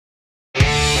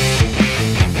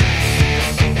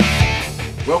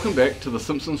Welcome back to the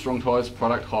Simpson Strong Ties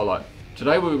product highlight.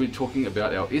 Today we will be talking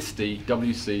about our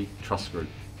SDWC Truss Screw.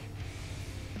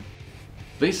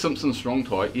 These Simpson Strong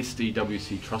Tie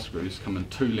SDWC Truss Screws come in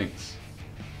two lengths.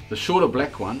 The shorter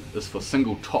black one is for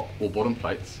single top or bottom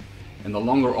plates, and the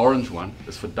longer orange one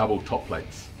is for double top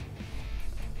plates.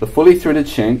 The fully threaded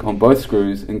shank on both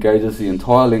screws engages the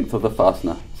entire length of the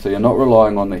fastener, so you're not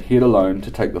relying on the head alone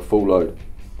to take the full load.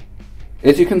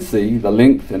 As you can see, the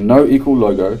length and no equal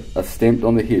logo are stamped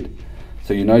on the head,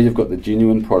 so you know you've got the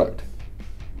genuine product.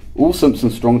 All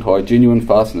Simpson Strong Tie genuine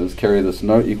fasteners carry this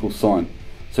no equal sign,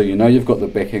 so you know you've got the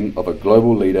backing of a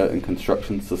global leader in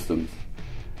construction systems.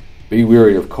 Be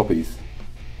wary of copies.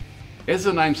 As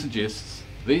the name suggests,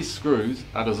 these screws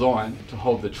are designed to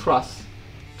hold the truss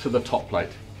to the top plate.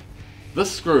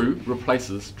 This screw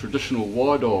replaces traditional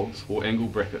wide dogs or angle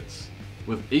brackets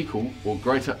with equal or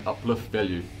greater uplift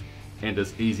value and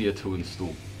is easier to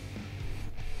install.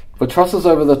 For trusses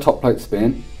over the top plate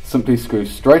span, simply screw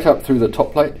straight up through the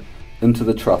top plate into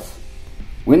the truss.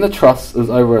 When the truss is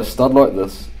over a stud like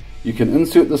this, you can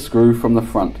insert the screw from the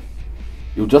front.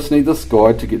 You'll just need this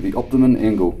guide to get the optimum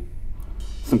angle.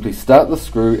 Simply start the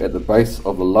screw at the base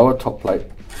of the lower top plate,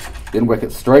 then whack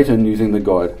it straight in using the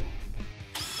guide.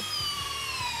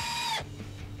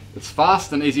 It's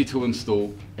fast and easy to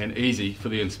install and easy for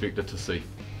the inspector to see.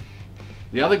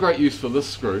 The other great use for this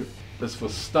screw is for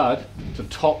stud to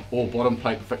top or bottom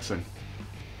plate fixing.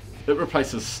 It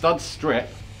replaces stud strap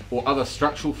or other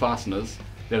structural fasteners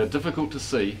that are difficult to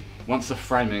see once the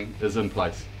framing is in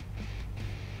place.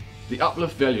 The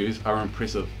uplift values are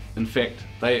impressive. In fact,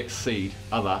 they exceed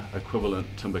other equivalent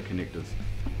timber connectors.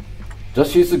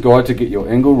 Just use the guide to get your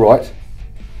angle right,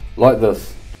 like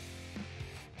this.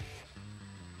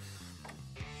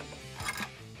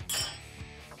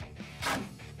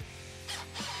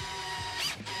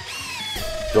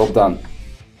 Job done.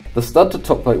 The stud to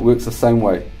top plate works the same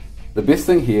way. The best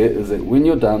thing here is that when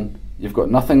you're done, you've got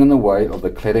nothing in the way of the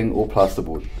cladding or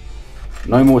plasterboard.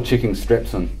 No more checking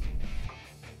straps in.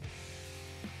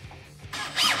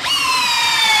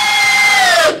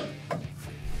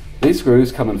 These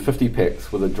screws come in 50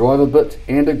 packs with a driver bit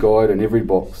and a guide in every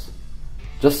box.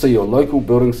 Just see your local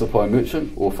building supply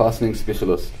merchant or fastening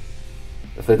specialist.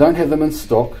 If they don't have them in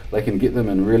stock, they can get them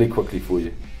in really quickly for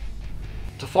you.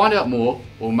 To find out more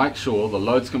or make sure the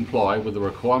loads comply with the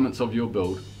requirements of your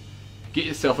build, get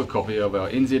yourself a copy of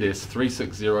our NZS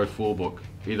 3604 book,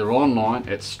 either online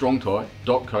at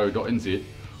strongtie.co.nz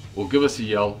or give us a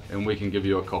yell and we can give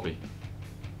you a copy.